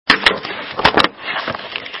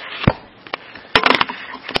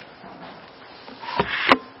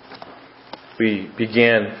We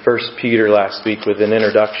began 1 Peter last week with an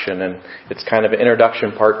introduction, and it's kind of an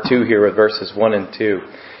introduction part 2 here with verses 1 and 2.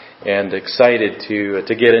 And excited to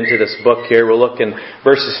get into this book here. We'll look in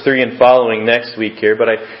verses 3 and following next week here. But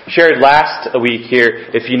I shared last week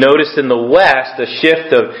here, if you noticed in the West, a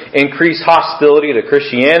shift of increased hostility to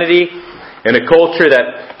Christianity and a culture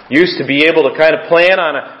that used to be able to kind of plan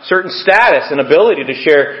on a certain status and ability to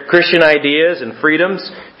share Christian ideas and freedoms.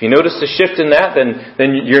 If you notice a shift in that,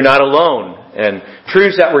 then you're not alone. And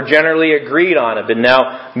truths that were generally agreed on have been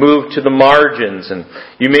now moved to the margins. And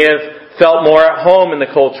you may have felt more at home in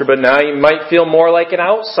the culture, but now you might feel more like an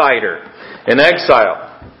outsider, an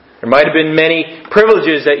exile. There might have been many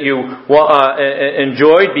privileges that you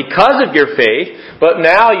enjoyed because of your faith, but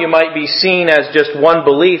now you might be seen as just one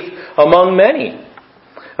belief among many.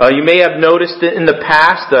 You may have noticed in the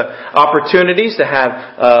past the opportunities to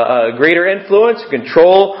have greater influence,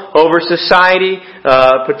 control over society,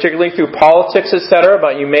 particularly through politics, etc.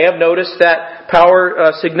 But you may have noticed that power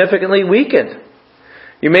significantly weakened.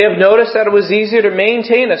 You may have noticed that it was easier to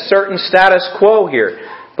maintain a certain status quo here,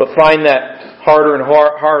 but find that harder and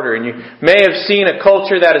harder. And you may have seen a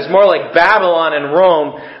culture that is more like Babylon and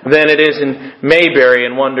Rome than it is in Mayberry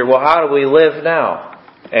and wonder, well, how do we live now?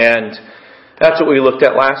 And that's what we looked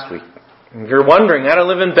at last week. If you're wondering how to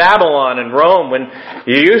live in Babylon and Rome when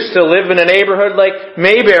you used to live in a neighborhood like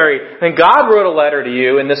Mayberry, and God wrote a letter to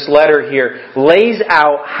you, and this letter here lays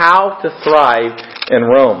out how to thrive in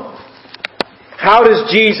Rome. How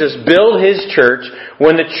does Jesus build His church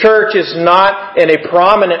when the church is not in a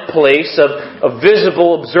prominent place of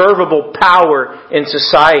visible, observable power in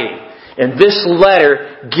society? And this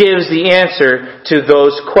letter gives the answer to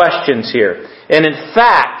those questions here. And in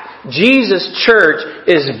fact, Jesus' church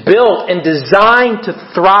is built and designed to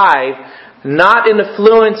thrive, not in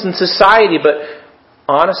affluence in society, but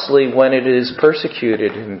honestly when it is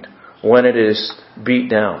persecuted and when it is beat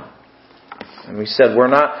down. And we said we're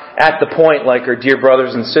not at the point like our dear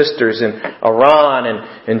brothers and sisters in Iran and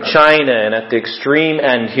in China and at the extreme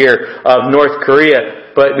end here of North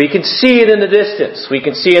Korea. But we can see it in the distance. We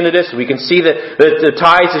can see in the distance. We can see that the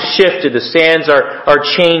tides have shifted. The sands are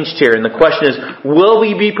changed here. And the question is, will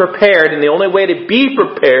we be prepared? And the only way to be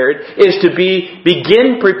prepared is to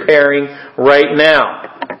begin preparing right now.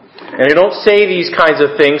 And I don't say these kinds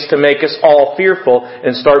of things to make us all fearful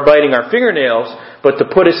and start biting our fingernails, but to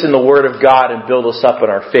put us in the Word of God and build us up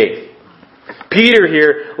in our faith. Peter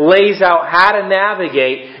here lays out how to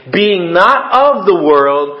navigate being not of the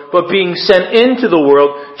world, but being sent into the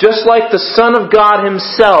world, just like the Son of God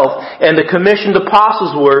Himself and the commissioned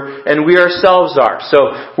apostles were, and we ourselves are.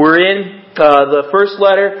 So we're in the first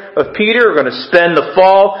letter of Peter. We're going to spend the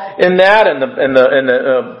fall in that and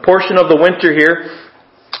the portion of the winter here.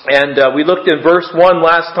 And we looked in verse 1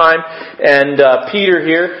 last time, and Peter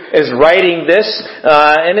here is writing this,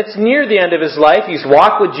 and it's near the end of his life. He's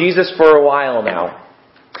walked with Jesus for a while now.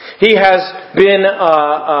 He has been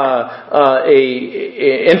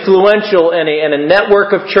influential in a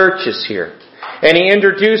network of churches here. And he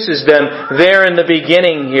introduces them there in the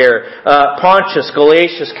beginning here. Pontus,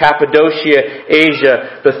 Galatia, Cappadocia,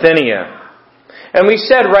 Asia, Bithynia. And we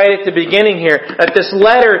said right at the beginning here that this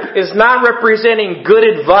letter is not representing good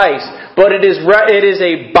advice, but it is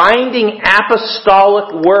a binding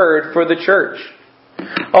apostolic word for the church.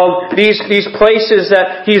 These places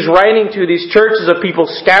that he's writing to, these churches of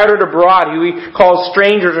people scattered abroad, who he calls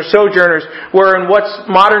strangers or sojourners, were in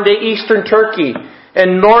what's modern day Eastern Turkey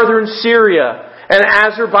and northern Syria and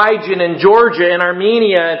Azerbaijan and Georgia and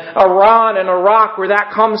Armenia and Iran and Iraq, where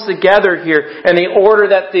that comes together here. And the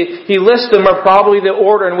order that he lists them are probably the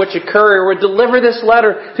order in which a courier would deliver this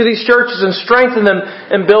letter to these churches and strengthen them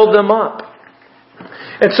and build them up.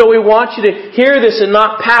 And so we want you to hear this and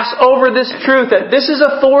not pass over this truth that this is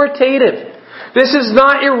authoritative. This is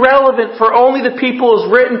not irrelevant for only the people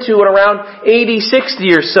it's written to in around AD 60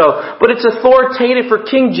 or so. But it's authoritative for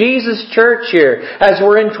King Jesus' church here as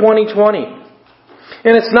we're in 2020.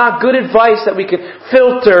 And it's not good advice that we can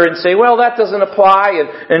filter and say, well, that doesn't apply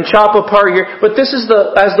and chop apart here. But this is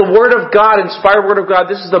as the Word of God, inspired Word of God,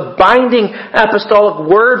 this is the binding apostolic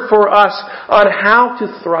word for us on how to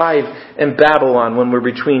thrive in Babylon when we're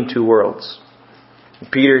between two worlds.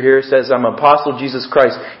 Peter here says, I'm an apostle of Jesus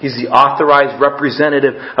Christ. He's the authorized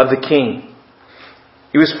representative of the King.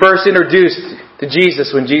 He was first introduced to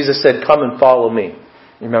Jesus when Jesus said, come and follow me.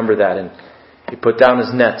 Remember that. And he put down his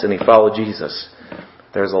nets and he followed Jesus.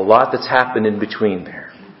 There's a lot that's happened in between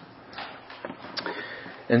there.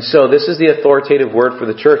 And so this is the authoritative word for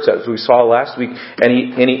the church, as we saw last week. And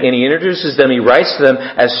he introduces them, he writes to them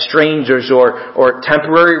as strangers or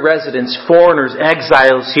temporary residents, foreigners,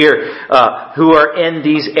 exiles here, who are in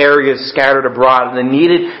these areas scattered abroad. And they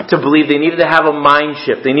needed to believe, they needed to have a mind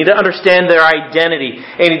shift. They needed to understand their identity.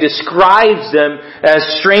 And he describes them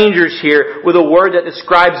as strangers here with a word that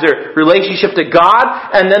describes their relationship to God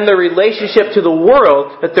and then their relationship to the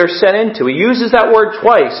world that they're sent into. He uses that word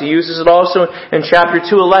twice. He uses it also in chapter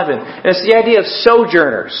 2:11. And it's the idea of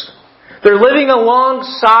sojourners. They're living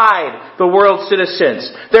alongside the world's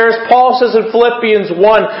citizens. There, as Paul says in Philippians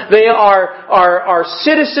 1, they are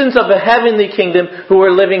citizens of the heavenly kingdom who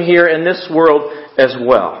are living here in this world as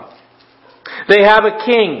well. They have a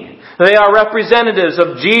king. They are representatives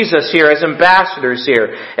of Jesus here as ambassadors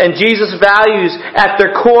here. And Jesus' values at their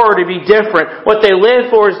core to be different. What they live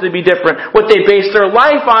for is to be different. What they base their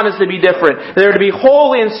life on is to be different. They're to be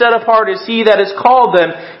holy and set apart as He that has called them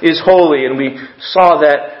is holy. And we saw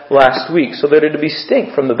that last week. So they're to be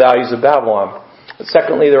distinct from the values of Babylon. But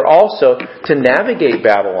secondly, they're also to navigate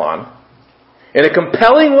Babylon in a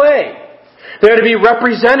compelling way. They're to be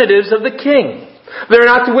representatives of the king. They're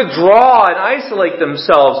not to withdraw and isolate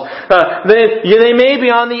themselves. They may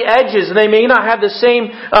be on the edges and they may not have the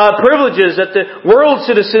same privileges that the world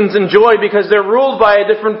citizens enjoy because they're ruled by a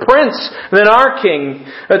different prince than our king.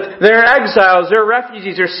 They're exiles, they're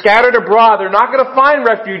refugees, they're scattered abroad. They're not going to find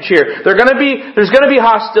refuge here. There's going to be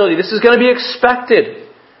hostility. This is going to be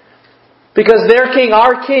expected. Because their king,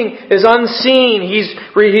 our king, is unseen. He's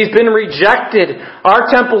been rejected. Our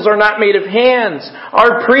temples are not made of hands.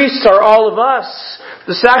 Our priests are all of us.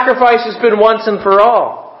 The sacrifice has been once and for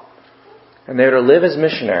all. And they're to live as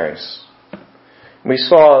missionaries. We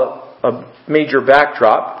saw a major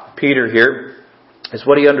backdrop. Peter here is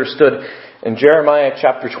what he understood in Jeremiah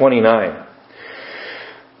chapter 29.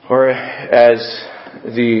 Or as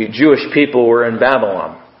the Jewish people were in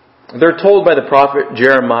Babylon. They're told by the prophet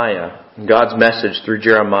Jeremiah, God's message through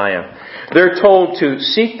Jeremiah. They're told to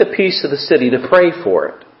seek the peace of the city, to pray for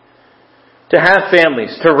it. To have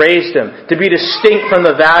families, to raise them, to be distinct from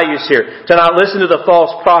the values here, to not listen to the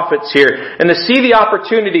false prophets here, and to see the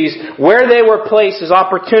opportunities where they were placed as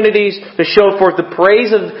opportunities to show forth the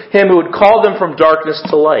praise of Him who would call them from darkness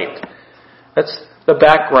to light. That's the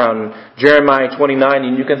background, Jeremiah 29,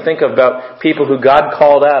 and you can think about people who God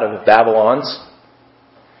called out of Babylon's,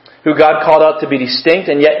 who God called out to be distinct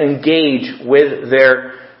and yet engage with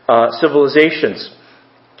their civilizations.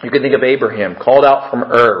 You can think of Abraham, called out from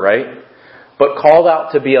Ur, right? But called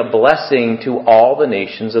out to be a blessing to all the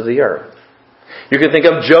nations of the earth. You can think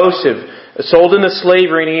of Joseph, sold into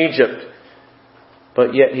slavery in Egypt,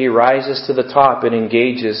 but yet he rises to the top and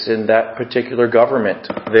engages in that particular government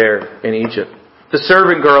there in Egypt. The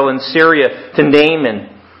servant girl in Syria to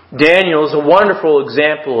Naaman. Daniel is a wonderful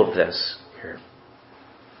example of this.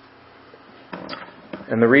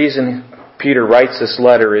 And the reason Peter writes this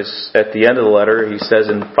letter is at the end of the letter, he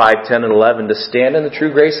says in 5:10 and 11, to stand in the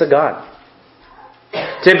true grace of God.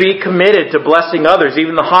 To be committed to blessing others,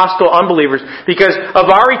 even the hostile unbelievers. Because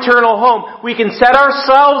of our eternal home, we can set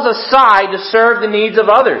ourselves aside to serve the needs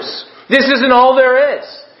of others. This isn't all there is.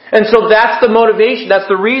 And so that's the motivation,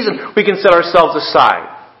 that's the reason we can set ourselves aside.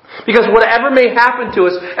 Because whatever may happen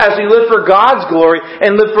to us as we live for God's glory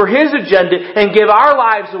and live for His agenda and give our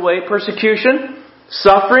lives away, persecution,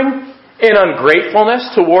 suffering, and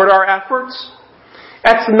ungratefulness toward our efforts,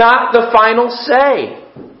 that's not the final say.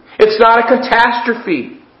 It's not a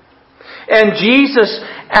catastrophe. And Jesus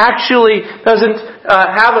actually doesn't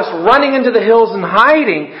have us running into the hills and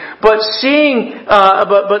hiding, but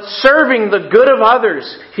but serving the good of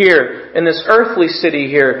others here in this earthly city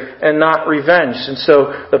here and not revenge. And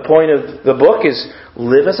so the point of the book is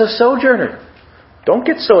live as a sojourner. Don't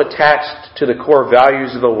get so attached to the core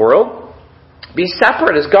values of the world. Be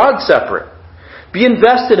separate as God's separate. Be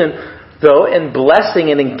invested in blessing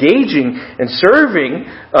and engaging and serving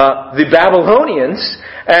the Babylonians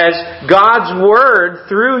as God's word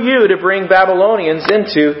through you to bring Babylonians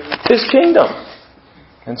into His kingdom.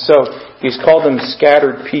 And so He's called them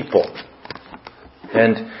scattered people.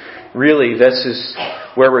 And really this is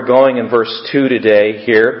where we're going in verse 2 today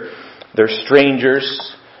here. They're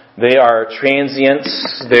strangers. They are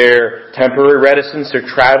transients, they're temporary residents, they're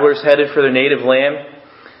travelers headed for their native land.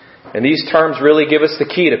 And these terms really give us the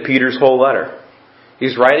key to Peter's whole letter.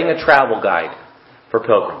 He's writing a travel guide for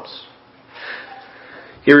pilgrims.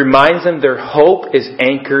 He reminds them their hope is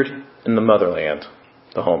anchored in the motherland,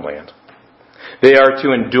 the homeland. They are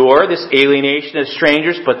to endure this alienation as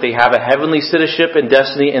strangers, but they have a heavenly citizenship and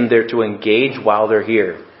destiny, and they're to engage while they're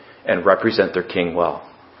here and represent their King well.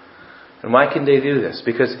 And why can they do this?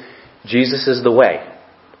 Because Jesus is the way.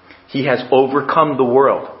 He has overcome the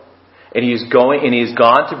world. And He is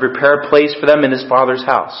gone to prepare a place for them in His Father's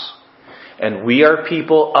house. And we are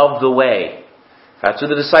people of the way. That's what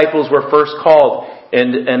the disciples were first called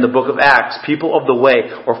in the book of Acts. People of the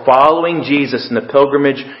way, or following Jesus in the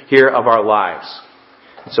pilgrimage here of our lives.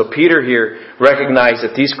 So Peter here recognized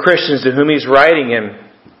that these Christians to whom he's writing him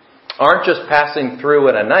aren't just passing through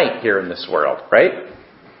in a night here in this world, right?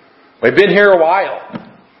 We've been here a while.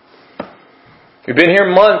 We've been here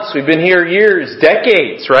months. We've been here years,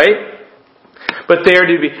 decades, right? But they are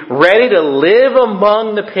to be ready to live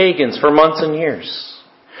among the pagans for months and years.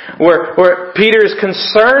 Where Peter is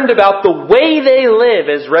concerned about the way they live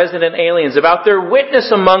as resident aliens, about their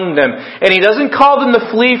witness among them. And he doesn't call them to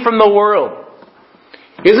flee from the world.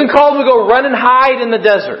 He doesn't call them to go run and hide in the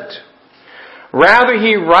desert. Rather,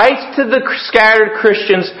 he writes to the scattered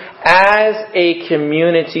Christians as a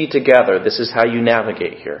community together. This is how you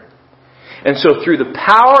navigate here. And so through the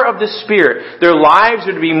power of the Spirit, their lives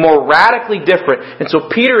are to be more radically different. And so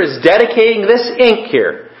Peter is dedicating this ink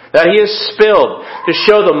here that he has spilled to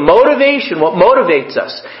show the motivation, what motivates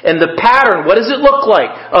us, and the pattern, what does it look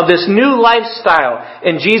like, of this new lifestyle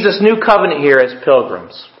in Jesus' new covenant here as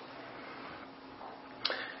pilgrims.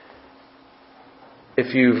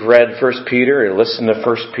 If you've read 1 Peter or listened to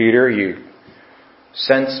 1 Peter, you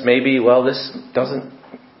sense maybe, well,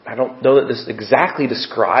 I don't know that this exactly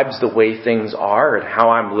describes the way things are and how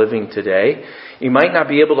I'm living today. You might not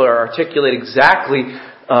be able to articulate exactly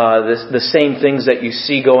the same things that you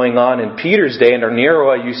see going on in Peter's day and or near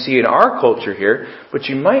what you see in our culture here, but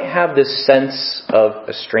you might have this sense of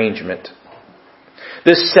estrangement,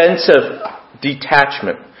 this sense of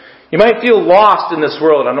detachment. You might feel lost in this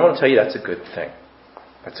world, and I want to tell you that's a good thing.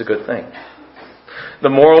 That's a good thing. The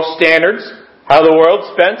moral standards, how the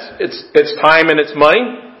world spends its time and its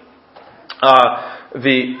money,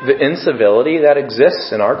 the incivility that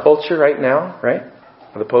exists in our culture right now, right?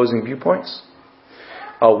 Of opposing viewpoints.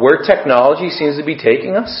 Where technology seems to be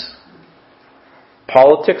taking us.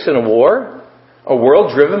 Politics and war. A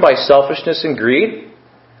world driven by selfishness and greed.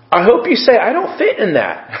 I hope you say, I don't fit in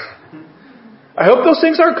that. I hope those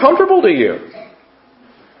things aren't comfortable to you.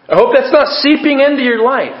 I hope that's not seeping into your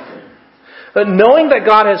life. But knowing that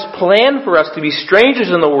God has planned for us to be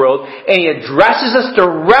strangers in the world and He addresses us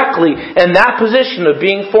directly in that position of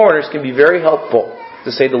being foreigners can be very helpful,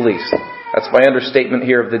 to say the least. That's my understatement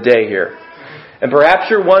here of the day here. And perhaps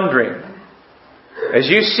you're wondering, as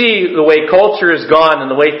you see the way culture has gone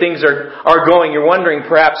and the way things are going, you're wondering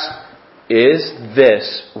perhaps, is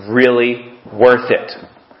this really worth it?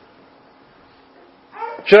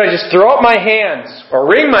 Should I just throw up my hands or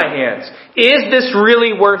wring my hands? Is this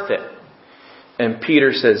really worth it? And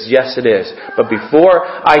Peter says, yes it is. But before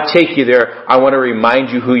I take you there, I want to remind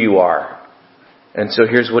you who you are. And so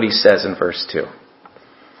here's what he says in verse 2.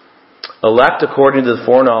 Elect according to the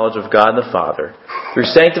foreknowledge of God the Father, through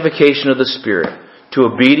sanctification of the Spirit, to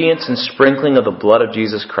obedience and sprinkling of the blood of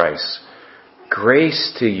Jesus Christ.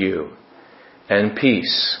 Grace to you and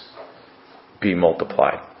peace be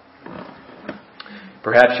multiplied.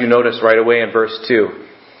 Perhaps you notice right away in verse 2,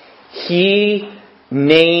 he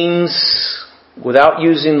names, without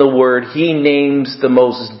using the word, he names the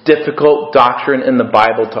most difficult doctrine in the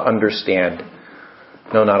Bible to understand.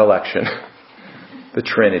 No, not election. The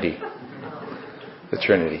Trinity. The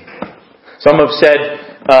Trinity. Some have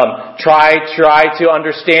said, try to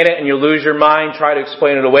understand it and you'll lose your mind. Try to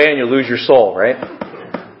explain it away and you'll lose your soul, right?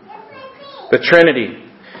 The Trinity.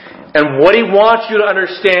 And what he wants you to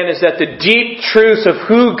understand is that the deep truths of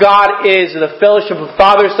who God is and the fellowship of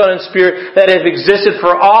Father, Son, and Spirit that have existed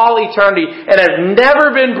for all eternity and have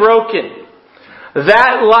never been broken.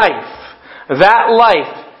 That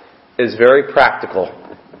life is very practical.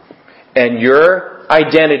 And your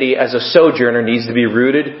identity as a sojourner needs to be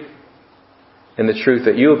rooted in the truth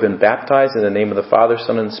that you have been baptized in the name of the Father,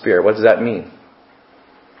 Son, and Spirit. What does that mean?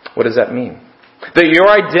 What does that mean? That your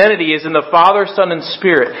identity is in the Father, Son, and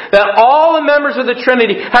Spirit. That all the members of the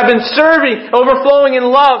Trinity have been serving, overflowing in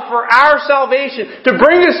love for our salvation to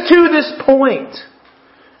bring us to this point.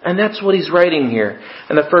 And that's what he's writing here.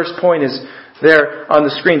 And the first point is there on the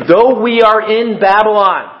screen. Though we are in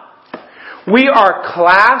Babylon, we are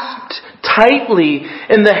clasped tightly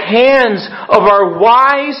in the hands of our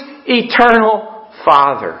wise, eternal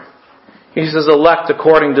Father. He says, elect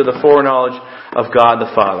according to the foreknowledge of God the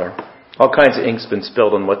Father. All kinds of ink's been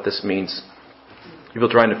spilled on what this means. People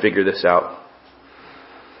trying to figure this out.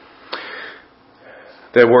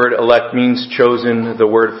 The word elect means chosen. The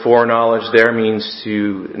word foreknowledge there means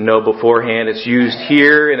to know beforehand. It's used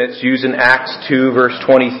here and it's used in Acts 2 verse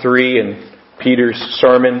 23 in Peter's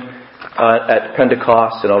sermon at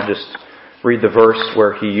Pentecost. And I'll just read the verse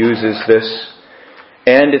where he uses this.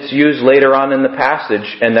 And it's used later on in the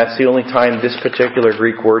passage, and that's the only time this particular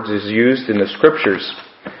Greek word is used in the Scriptures.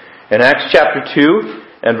 In Acts chapter 2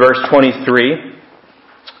 and verse 23,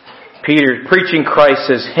 Peter, preaching Christ,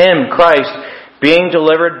 says, Him, Christ, being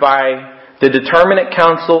delivered by the determinate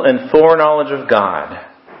counsel and foreknowledge of God,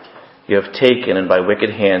 you have taken and by wicked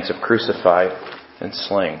hands have crucified and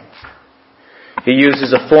slain. He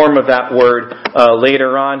uses a form of that word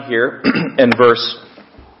later on here in verse...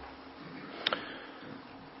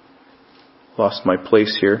 Lost my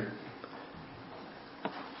place here.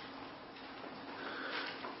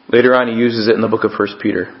 Later on he uses it in the book of 1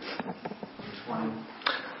 Peter.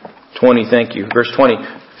 20, thank you. Verse 20.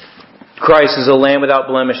 Christ is a Lamb without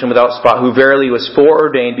blemish and without spot, who verily was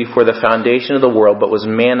foreordained before the foundation of the world, but was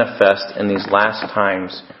manifest in these last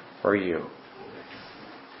times for you.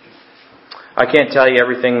 I can't tell you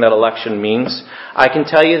everything that election means. I can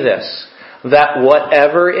tell you this, that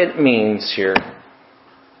whatever it means here,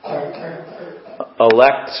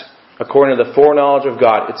 elect according to the foreknowledge of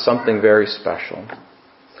God, it's something very special.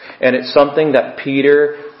 And it's something that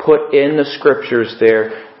Peter put in the Scriptures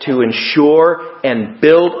there to ensure and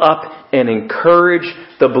build up and encourage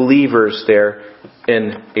the believers there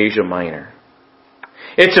in Asia Minor.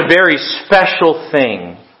 It's a very special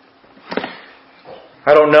thing.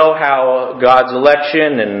 I don't know how God's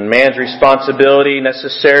election and man's responsibility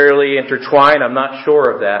necessarily intertwine. I'm not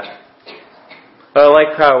sure of that. I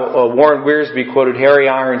like how Warren Wiersbe quoted Harry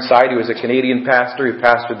Ironside, who was a Canadian pastor who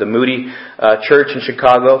pastored the Moody Church in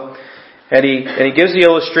Chicago. And he gives the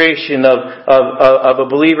illustration of a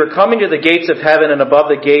believer coming to the gates of heaven, and above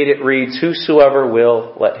the gate it reads, Whosoever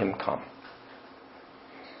will, let him come.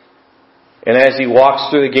 And as he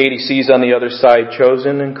walks through the gate, he sees on the other side,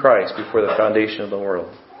 chosen in Christ before the foundation of the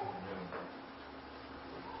world.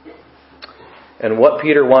 And what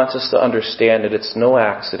Peter wants us to understand, that it's no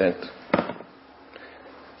accident.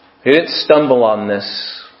 He didn't stumble on this.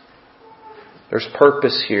 There's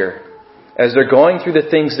purpose here. As they're going through the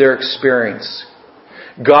things they're experiencing,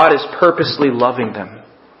 God is purposely loving them.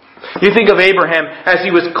 You think of Abraham as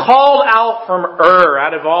he was called out from Ur,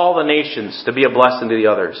 out of all the nations, to be a blessing to the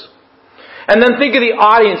others. And then think of the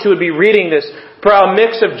audience who would be reading this, a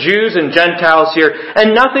mix of Jews and Gentiles here,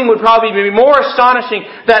 and nothing would probably be more astonishing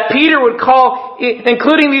that Peter would call,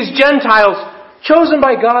 including these Gentiles, chosen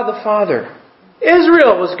by God the Father.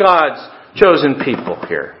 Israel was God's chosen people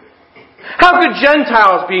here. How could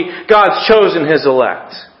Gentiles be God's chosen, His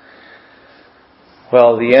elect?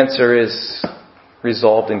 Well, the answer is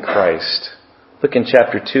resolved in Christ. Look in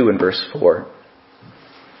chapter 2 and verse 4.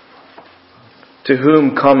 To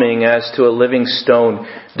whom coming as to a living stone,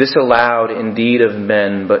 disallowed indeed of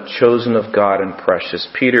men, but chosen of God and precious.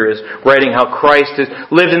 Peter is writing how Christ has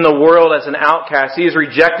lived in the world as an outcast. He is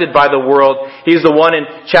rejected by the world. He's the one in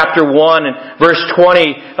chapter 1 and verse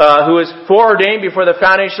 20, who is foreordained before the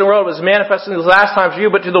foundation of the world, was manifested in the last times for you,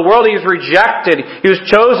 but to the world he is rejected. He was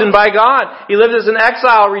chosen by God. He lived as an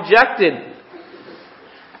exile, rejected.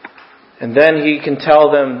 And then he can tell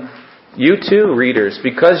them, you too, readers,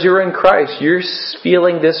 because you're in Christ, you're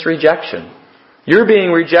feeling this rejection. You're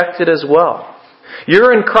being rejected as well.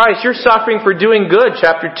 You're in Christ, you're suffering for doing good,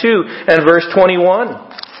 chapter 2 and verse 21.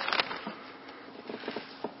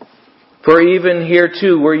 For even here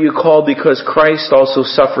too were you called, because Christ also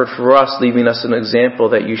suffered for us, leaving us an example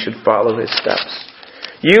that you should follow His steps.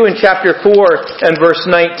 You in chapter 4 and verse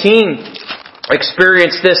 19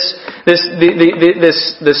 experience this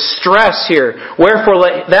stress here. Wherefore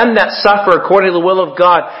let them that suffer according to the will of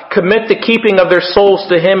God commit the keeping of their souls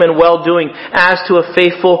to Him in well-doing, as to a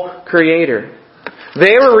faithful Creator.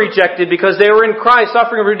 They were rejected because they were in Christ,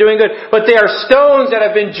 suffering for doing good. But they are stones that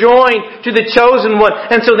have been joined to the chosen one.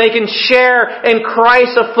 And so they can share in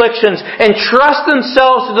Christ's afflictions and trust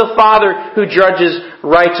themselves to the Father who judges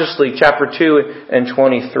righteously. Chapter 2 and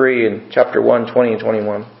 23 and chapter 1, 20 and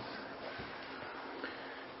 21.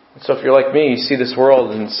 So if you're like me, you see this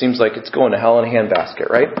world and it seems like it's going to hell in a handbasket,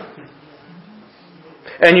 right?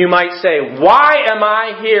 And you might say, why am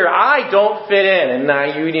I here? I don't fit in. And now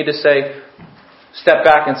you need to step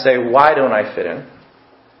back and say, why don't I fit in?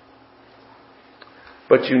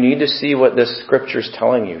 But you need to see what this Scripture is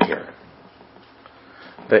telling you here.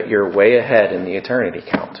 That you're way ahead in the eternity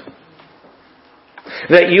count.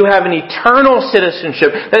 That you have an eternal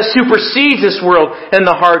citizenship that supersedes this world and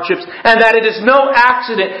the hardships, and that it is no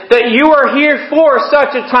accident that you are here for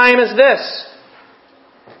such a time as this.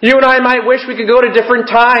 You and I might wish we could go to different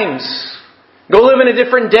times, go live in a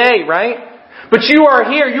different day, right? But you are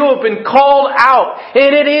here, you have been called out,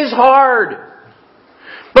 and it is hard.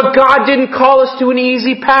 But God didn't call us to an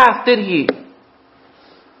easy path, did He?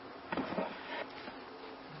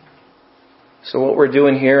 So what we're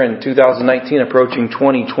doing here in 2019, approaching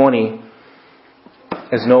 2020,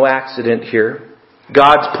 is no accident here.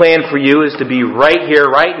 God's plan for you is to be right here,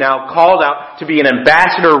 right now, called out to be an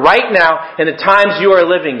ambassador right now in the times you are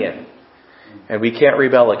living in. And we can't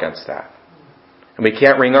rebel against that. And we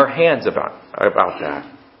can't wring our hands about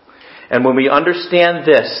that. And when we understand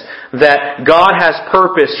this, that God has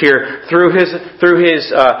purpose here that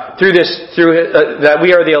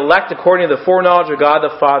we are the elect according to the foreknowledge of God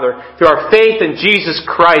the Father, through our faith in Jesus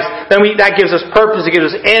Christ, then that gives us purpose, it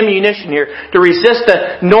gives us ammunition here to resist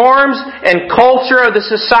the norms and culture of the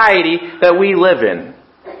society that we live in.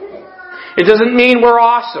 It doesn't mean we're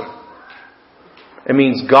awesome. It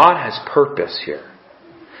means God has purpose here.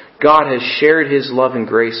 God has shared His love and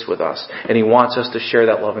grace with us, and He wants us to share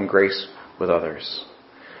that love and grace with others.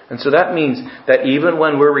 And so that means that even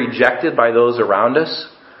when we're rejected by those around us,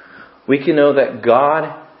 we can know that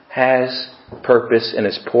God has purpose and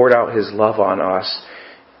has poured out His love on us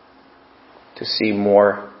to see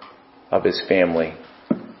more of His family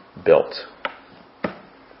built.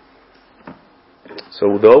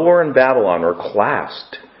 So though we're in Babylon, we're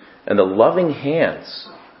clasped in the loving hands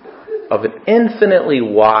of an infinitely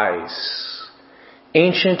wise,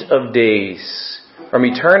 ancient of days, from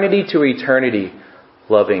eternity to eternity,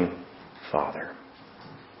 loving Father.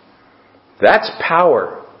 That's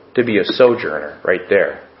power to be a sojourner right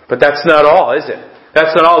there. But that's not all, is it?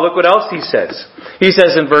 That's not all. Look what else He says. He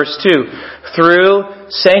says in verse 2, through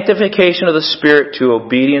sanctification of the Spirit to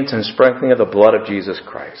obedience and sprinkling of the blood of Jesus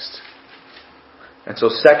Christ. And so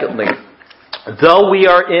secondly, though we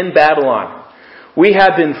are in Babylon, we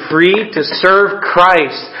have been freed to serve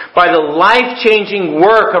Christ by the life-changing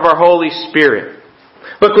work of our Holy Spirit.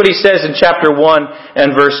 Look what He says in chapter 1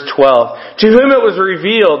 and verse 12. To whom it was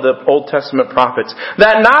revealed, the Old Testament prophets,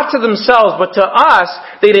 that not to themselves but to us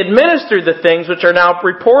they'd administered the things which are now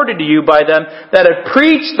reported to you by them that have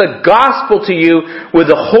preached the gospel to you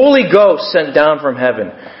with the Holy Ghost sent down from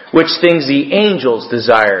heaven, which things the angels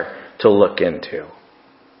desire to look into.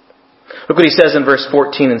 Look what He says in verse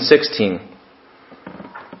 14 and 16.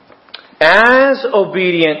 As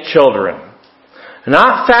obedient children,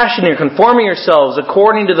 not fashioning or conforming yourselves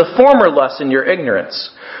according to the former lusts in your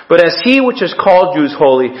ignorance, but as He which has called you is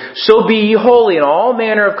holy, so be ye holy in all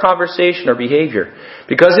manner of conversation or behavior.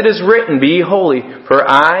 Because it is written, be ye holy, for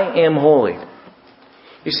I am holy.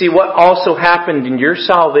 You see, what also happened in your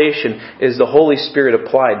salvation is the Holy Spirit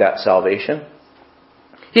applied that salvation.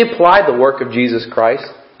 He applied the work of Jesus Christ,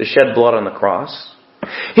 the shed blood on the cross.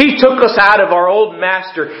 He took us out of our old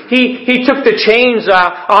master. He took the chains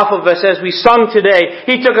off of us as we sung today.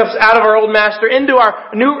 He took us out of our old master into our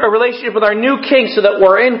new relationship with our new King so that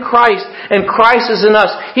we're in Christ and Christ is in us.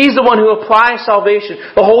 He's the one who applies salvation.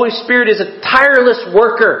 The Holy Spirit is a tireless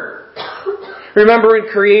worker. Remember in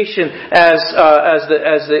creation, as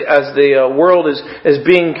the world is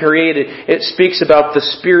being created, it speaks about the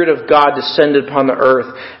Spirit of God descended upon the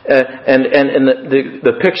earth, and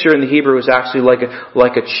the picture in the Hebrew is actually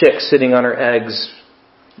like a chick sitting on her eggs,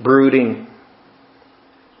 brooding.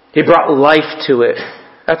 He brought life to it.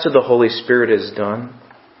 That's what the Holy Spirit has done.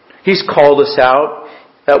 He's called us out.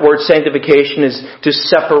 That word sanctification is to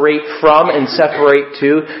separate from and separate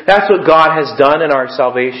to. That's what God has done in our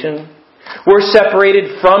salvation. We're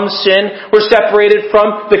separated from sin. We're separated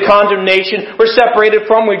from the condemnation. We're separated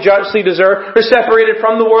from what we justly deserve. We're separated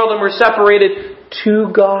from the world and we're separated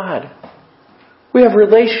to God. We have a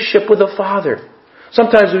relationship with the Father.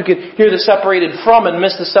 Sometimes we could hear the separated from and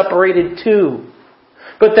miss the separated to.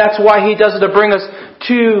 But that's why He does it, to bring us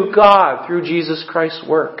to God through Jesus Christ's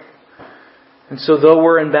work. And so though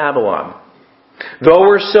we're in Babylon, though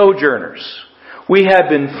we're sojourners, we have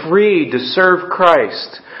been freed to serve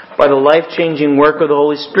Christ by the life-changing work of the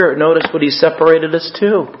Holy Spirit. Notice what He separated us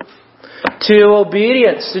to. To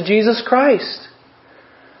obedience to Jesus Christ.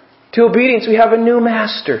 To obedience, we have a new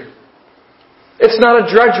master. It's not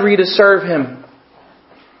a drudgery to serve Him.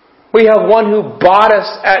 We have one who bought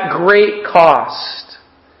us at great cost.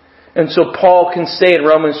 And so Paul can say in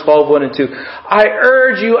Romans 12, 1 and 2, I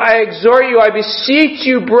urge you, I exhort you, I beseech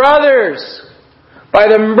you, brothers, by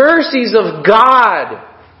the mercies of God,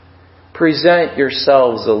 present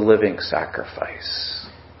yourselves a living sacrifice.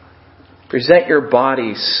 Present your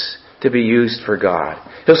bodies to be used for God.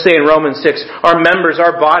 He'll say in Romans 6, our members,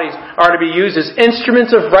 our bodies are to be used as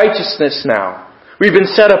instruments of righteousness now. We've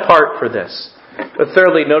been set apart for this. But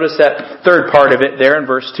thirdly, notice that third part of it there in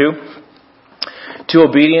verse 2. To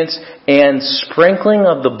obedience and sprinkling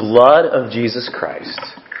of the blood of Jesus Christ.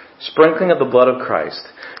 Sprinkling of the blood of Christ.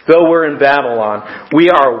 Though we're in Babylon, we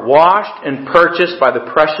are washed and purchased by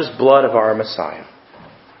the precious blood of our Messiah.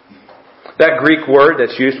 That Greek word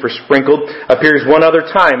that's used for sprinkled appears one other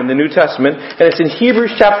time in the New Testament, and it's in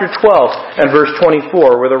Hebrews chapter 12 and verse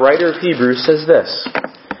 24, where the writer of Hebrews says this: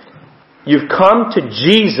 "You've come to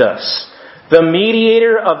Jesus, the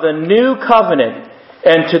mediator of the new covenant,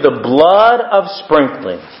 and to the blood of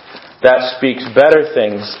sprinkling that speaks better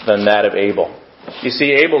things than that of Abel." You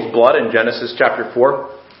see, Abel's blood in Genesis chapter 4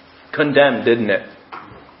 condemned, didn't it?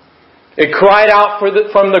 It cried out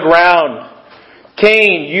from the ground,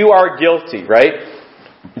 "Cain, you are guilty," right?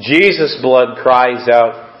 Jesus' blood cries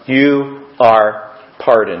out, "You are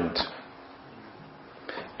pardoned."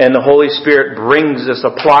 And the Holy Spirit brings us,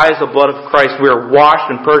 applies the blood of Christ. We are washed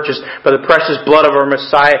and purchased by the precious blood of our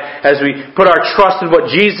Messiah as we put our trust in what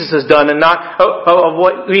Jesus has done and not of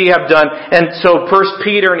what we have done. And so 1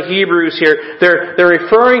 Peter and Hebrews here, they're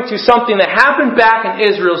referring to something that happened back in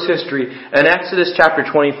Israel's history in Exodus chapter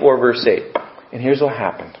 24 verse 8. And here's what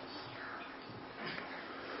happened.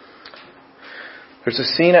 There's a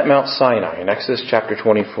scene at Mount Sinai in Exodus chapter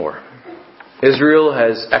 24. Israel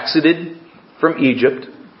has exited from Egypt.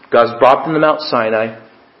 God's brought them to Mount Sinai,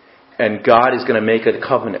 and God is going to make a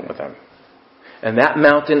covenant with them. And that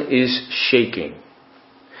mountain is shaking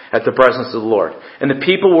at the presence of the Lord. And the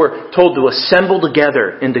people were told to assemble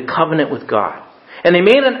together into covenant with God. And they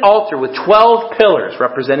made an altar with 12 pillars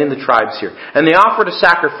representing the tribes here. And they offered a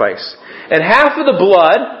sacrifice. And half of the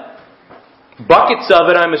blood, buckets of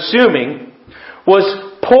it I'm assuming, was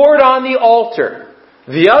poured on the altar.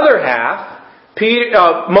 The other half,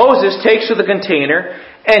 Moses takes to the container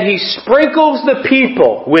and he sprinkles the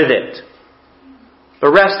people with it. The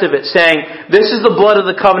rest of it saying, "This is the blood of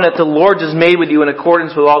the covenant the Lord has made with you in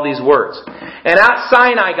accordance with all these words." And at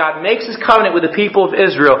Sinai, God makes His covenant with the people of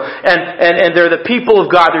Israel. And they're the people of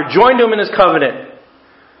God. They're joined to Him in His covenant.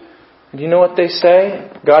 And you know what they say?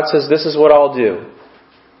 God says, "This is what I'll do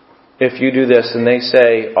if you do this." And they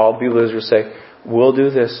say, all people of Israel say, "We'll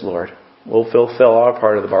do this, Lord. We'll fulfill our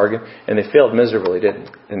part of the bargain." And they failed miserably,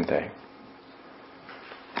 didn't they?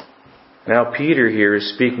 Now Peter here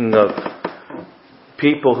is speaking of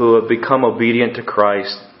people who have become obedient to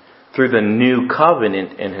Christ through the new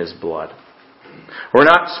covenant in His blood. We're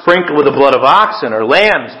not sprinkled with the blood of oxen or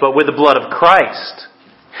lambs, but with the blood of Christ.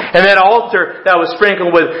 And that altar that was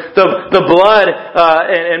sprinkled with the blood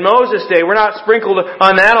in Moses' day, we're not sprinkled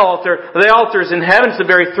on that altar. The altar is in heaven, it's the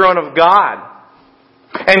very throne of God.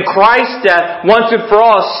 And Christ's death, once and for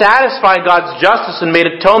all, satisfied God's justice and made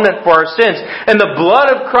atonement for our sins. And the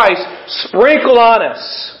blood of Christ sprinkled on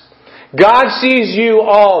us. God sees you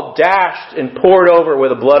all dashed and poured over with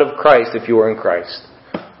the blood of Christ if you are in Christ.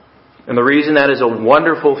 And the reason that is a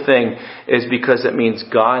wonderful thing is because it means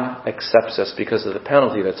God accepts us because of the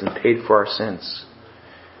penalty that's been paid for our sins.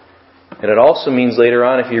 And it also means later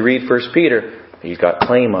on, if you read 1 Peter, He's got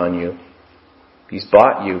claim on you. He's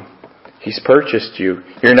bought you. He's purchased you.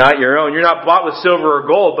 You're not your own. You're not bought with silver or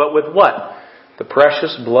gold, but with what? The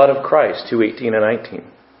precious blood of Christ, 2:18 and 19.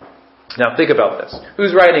 Now think about this.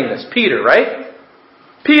 Who's writing this? Peter, right?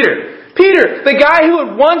 Peter, the guy who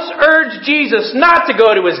had once urged Jesus not to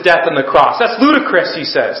go to His death on the cross. That's ludicrous, he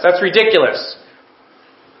says. That's ridiculous.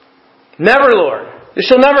 Never, Lord. This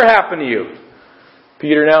shall never happen to you.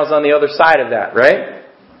 Peter now is on the other side of that, right?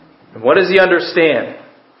 And what does he understand?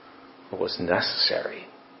 What was necessary.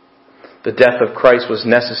 The death of Christ was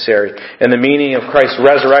necessary. And the meaning of Christ's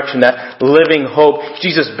resurrection, that living hope.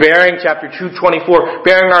 Jesus bearing, chapter 2:24,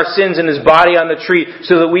 bearing our sins in His body on the tree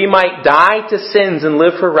so that we might die to sins and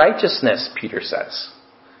live for righteousness, Peter says.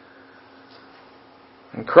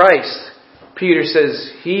 And Christ, Peter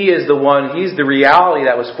says, He is the one, He's the reality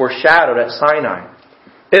that was foreshadowed at Sinai.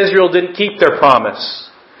 Israel didn't keep their promise.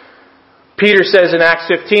 Peter says in Acts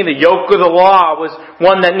 15, the yoke of the law was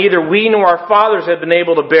one that neither we nor our fathers had been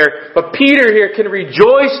able to bear. But Peter here can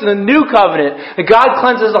rejoice in the new covenant that God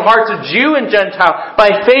cleanses the hearts of Jew and Gentile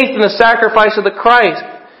by faith in the sacrifice of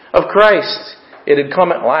Christ. It had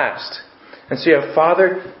come at last. And so you have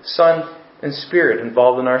Father, Son, and Spirit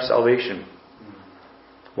involved in our salvation.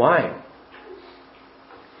 Why?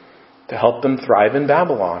 To help them thrive in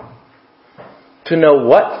Babylon. To know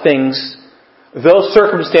what things, though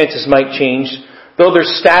circumstances might change, though their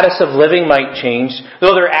status of living might change,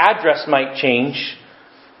 though their address might change,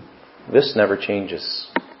 this never changes.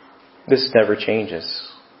 This never changes.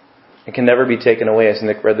 It can never be taken away, as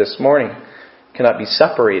Nick read this morning. It cannot be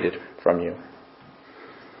separated from you.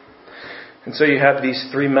 And so you have these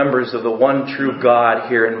three members of the one true God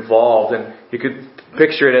here involved, and you could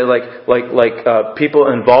picture it like people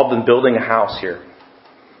involved in building a house here.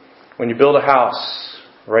 When you build a house,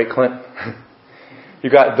 right, Clint? You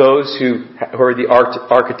got those who are the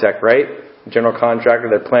architect, right? General contractor,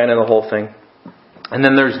 they're planning the whole thing. And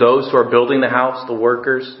then there's those who are building the house, the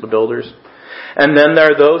workers, the builders. And then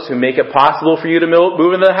there are those who make it possible for you to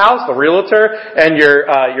move into the house, the realtor and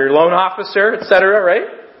your loan officer, etc., right?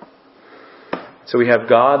 So we have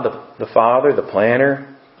God, the Father, the planner.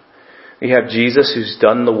 We have Jesus who's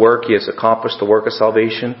done the work. He has accomplished the work of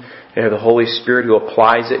salvation. We have the Holy Spirit who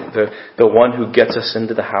applies it, the one who gets us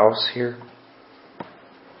into the house here.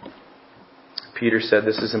 Peter said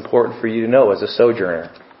this is important for you to know as a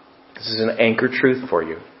sojourner. This is an anchor truth for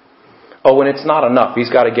you. Oh, and it's not enough. He's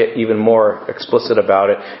got to get even more explicit about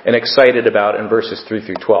it and excited about it in verses 3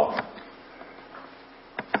 through 12.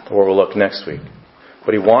 Where we'll look next week.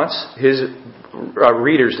 But he wants his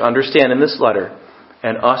readers to understand in this letter,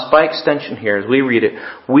 and us by extension here as we read it,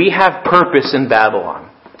 we have purpose in Babylon.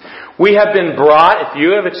 We have been brought, if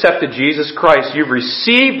you have accepted Jesus Christ, you've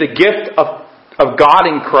received the gift of God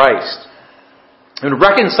in Christ and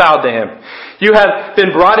reconciled to Him. You have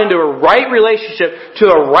been brought into a right relationship to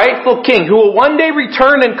a rightful king who will one day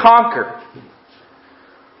return and conquer.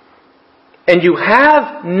 And you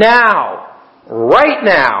have now, right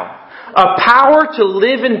now, a power to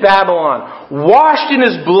live in Babylon, washed in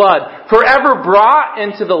His blood, forever brought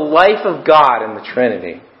into the life of God in the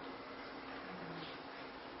Trinity.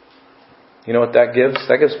 You know what that gives?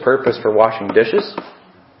 That gives purpose for washing dishes.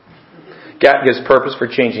 That gives purpose for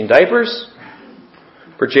changing diapers,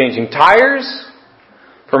 for changing tires,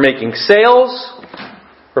 for making sales,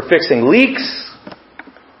 for fixing leaks,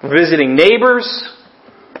 for visiting neighbors,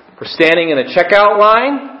 for standing in a checkout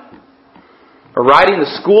line, for riding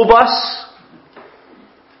the school bus,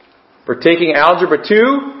 for taking Algebra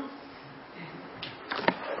 2,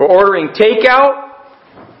 for ordering takeout.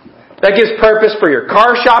 That gives purpose for your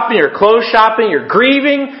car shopping, your clothes shopping, your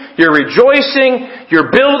grieving, your rejoicing, your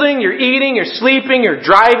building, your eating, your sleeping, your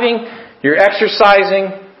driving, your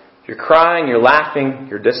exercising, your crying, your laughing,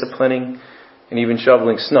 your disciplining, and even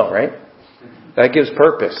shoveling snow, right? That gives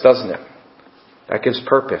purpose, doesn't it? That gives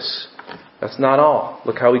purpose. That's not all.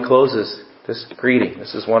 Look how he closes this greeting.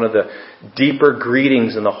 This is one of the deeper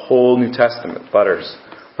greetings in the whole New Testament letters.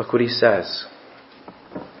 Look what he says.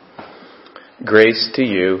 Grace to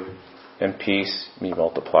you and peace be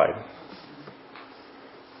multiplied.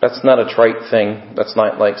 That's not a trite thing. That's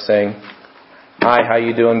not like saying, hi, how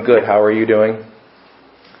you doing? Good. How are you doing?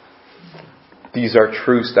 These are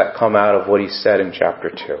truths that come out of what he said in chapter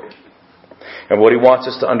 2. And what he wants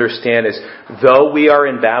us to understand is, though we are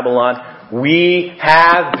in Babylon, we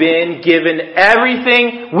have been given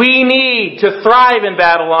everything we need to thrive in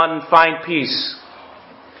Babylon and find peace.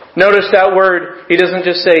 Notice that word, he doesn't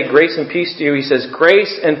just say grace and peace to you, he says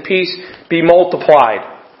grace and peace be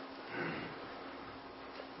multiplied.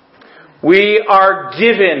 We are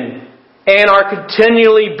given and are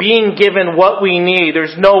continually being given what we need.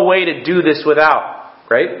 There's no way to do this without,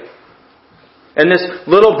 right? And this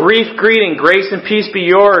little brief greeting, grace and peace be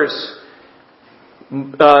yours,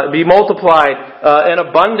 be multiplied in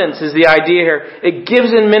abundance is the idea here. It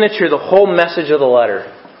gives in miniature the whole message of the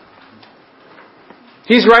letter.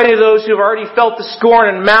 He's writing to those who have already felt the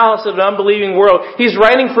scorn and malice of an unbelieving world. He's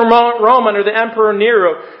writing from Rome under the Emperor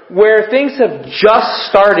Nero, where things have just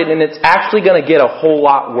started and it's actually going to get a whole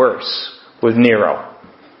lot worse with Nero.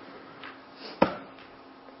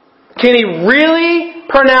 Can he really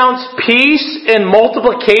pronounce peace and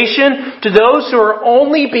multiplication to those who are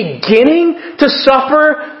only beginning to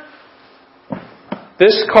suffer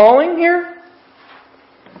this calling here?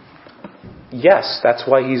 Yes, that's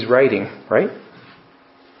why he's writing, right?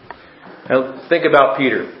 Now think about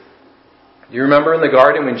Peter. You remember in the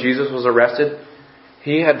garden when Jesus was arrested?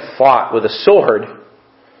 He had fought with a sword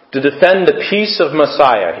to defend the peace of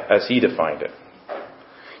Messiah, as he defined it.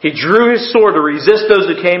 He drew his sword to resist those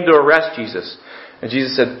who came to arrest Jesus. And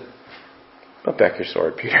Jesus said, put back your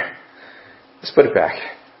sword, Peter. Just put it back.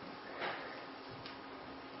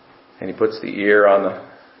 And he puts the ear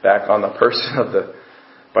back on the person of the...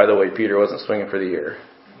 By the way, Peter wasn't swinging for the ear.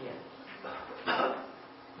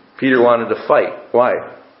 Peter wanted to fight. Why?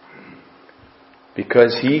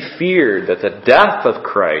 Because he feared that the death of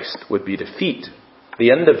Christ would be defeat,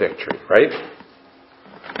 the end of victory, right?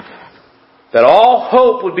 That all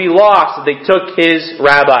hope would be lost if they took his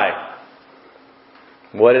rabbi.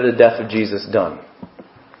 What had the death of Jesus done?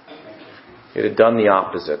 It had done the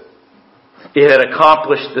opposite. It had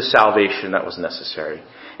accomplished the salvation that was necessary.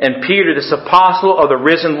 And Peter, this apostle of the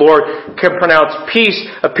risen Lord, can pronounce peace,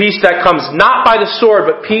 a peace that comes not by the sword,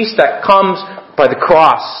 but peace that comes by the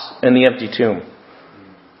cross and the empty tomb.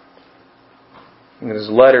 In his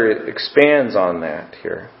letter, it expands on that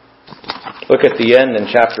here. Look at the end in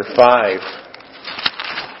chapter 5.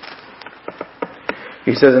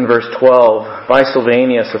 He says in verse 12, "By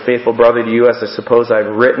Silvanus, a faithful brother to you, as I suppose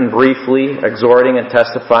I've written briefly, exhorting and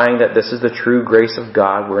testifying that this is the true grace of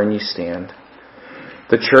God wherein you stand.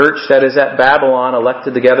 The church that is at Babylon,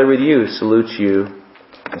 elected together with you, salutes you,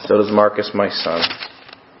 and so does Marcus, my son."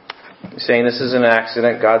 He's saying this is an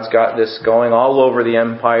accident. God's got this going all over the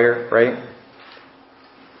empire, right?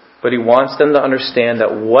 But He wants them to understand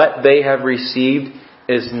that what they have received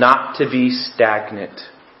is not to be stagnant.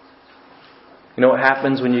 You know what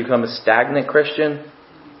happens when you become a stagnant Christian?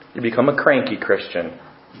 You become a cranky Christian.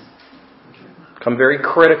 Become very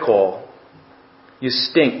critical. You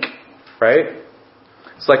stink, right?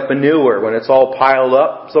 It's like manure. When it's all piled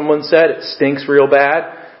up, someone said, it stinks real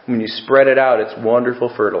bad. When you spread it out, it's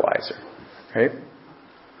wonderful fertilizer, right?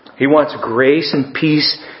 He wants grace and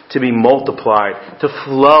peace to be multiplied, to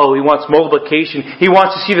flow. He wants multiplication. He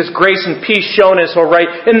wants to see this grace and peace shown as all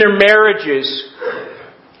right in their marriages,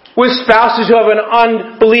 with spouses who have an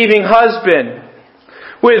unbelieving husband,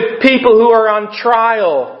 with people who are on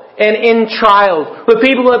trial and in trial, with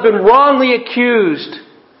people who have been wrongly accused,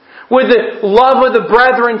 with the love of the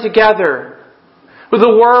brethren together, with the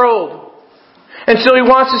world. And so He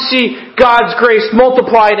wants to see God's grace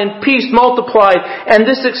multiplied and peace multiplied, and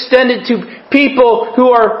this extended to people who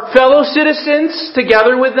are fellow citizens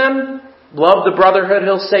together with them. Love the brotherhood,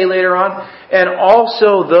 He'll say later on, and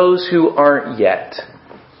also those who aren't yet.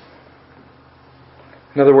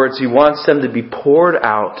 In other words, He wants them to be poured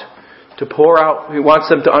out, to pour out. He wants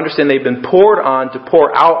them to understand they've been poured on to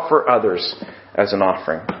pour out for others as an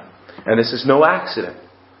offering. And this is no accident.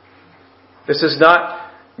 This is not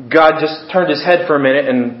God just turned His head for a minute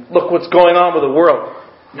and look what's going on with the world.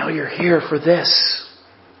 No, you're here for this.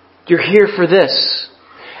 You're here for this.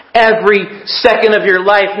 Every second of your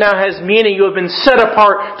life now has meaning. You have been set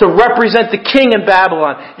apart to represent the King in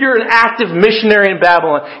Babylon. You're an active missionary in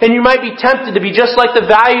Babylon. And you might be tempted to be just like the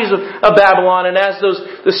values of Babylon. And as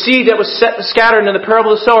the seed that was scattered in the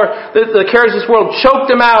parable of the sower, the cares of this world choked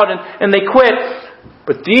them out and they quit.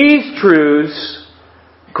 But these truths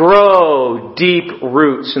grow deep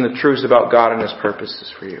roots in the truths about God and His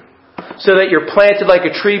purposes for you. So that you're planted like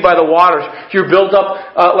a tree by the waters. You're built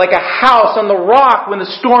up like a house on the rock when the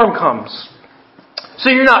storm comes. So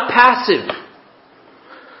you're not passive.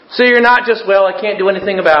 So you're not just, well, I can't do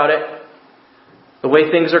anything about it, the way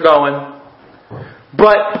things are going.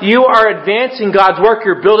 But you are advancing God's work.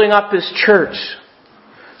 You're building up His church.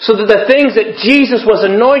 So that the things that Jesus was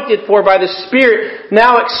anointed for by the Spirit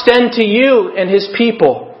now extend to you and His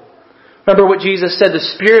people. Remember what Jesus said, the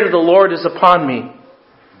Spirit of the Lord is upon me.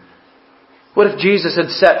 What if Jesus had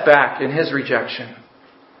sat back in His rejection?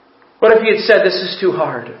 What if He had said, this is too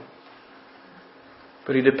hard?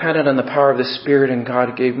 But He depended on the power of the Spirit, and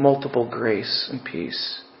God gave multiple grace and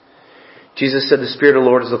peace. Jesus said, the Spirit of the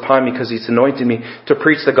Lord is upon me because He's anointed me to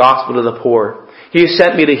preach the gospel to the poor. He has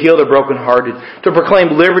sent me to heal the brokenhearted, to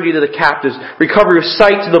proclaim liberty to the captives, recovery of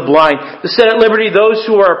sight to the blind, to set at liberty those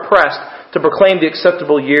who are oppressed, to proclaim the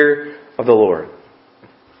acceptable year of the Lord.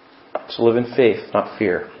 So live in faith, not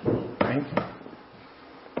fear. Right?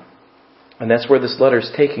 And that's where this letter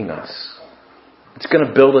is taking us. It's going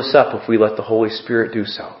to build us up if we let the Holy Spirit do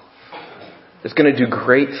so. It's going to do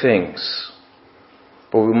great things.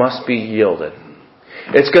 But we must be yielded.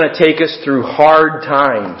 It's going to take us through hard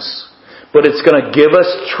times. But it's going to give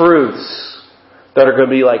us truths that are going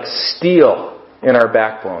to be like steel in our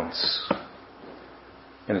backbones.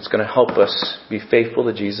 And it's going to help us be faithful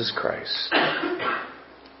to Jesus Christ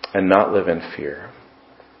and not live in fear.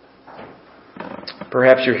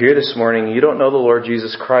 Perhaps you're here this morning and you don't know the Lord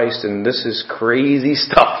Jesus Christ, and this is crazy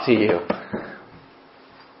stuff to you.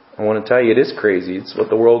 I want to tell you it is crazy. It's what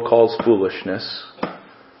the world calls foolishness.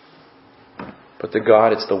 But to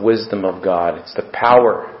God, it's the wisdom of God. It's the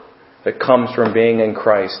power that comes from being in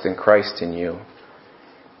Christ and Christ in you.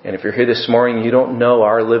 And if you're here this morning and you don't know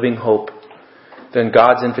our living hope, then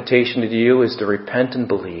God's invitation to you is to repent and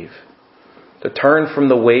believe. To turn from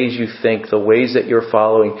the ways you think, the ways that you're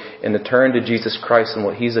following, and to turn to Jesus Christ and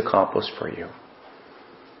what He's accomplished for you.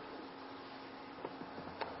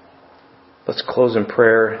 Let's close in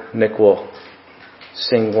prayer. Nick will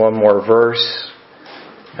sing one more verse,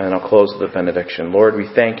 and I'll close with the benediction. Lord, we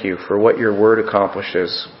thank You for what Your Word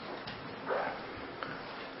accomplishes.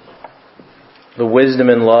 The wisdom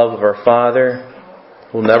and love of our Father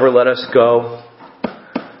will never let us go.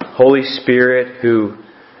 Holy Spirit, who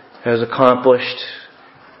has accomplished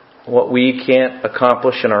what we can't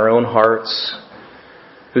accomplish in our own hearts,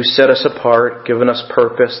 who set us apart, given us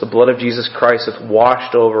purpose. The blood of Jesus Christ hath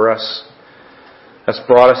washed over us, has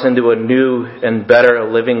brought us into a new and better,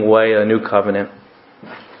 a living way, a new covenant.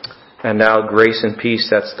 And now grace and peace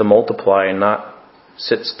that's to multiply and not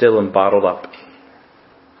sit still and bottled up.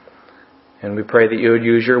 And we pray that you would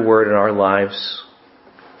use your word in our lives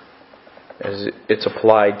as it's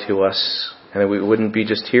applied to us, and that we wouldn't be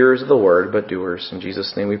just hearers of the word, but doers. In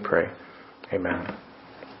Jesus' name we pray. Amen.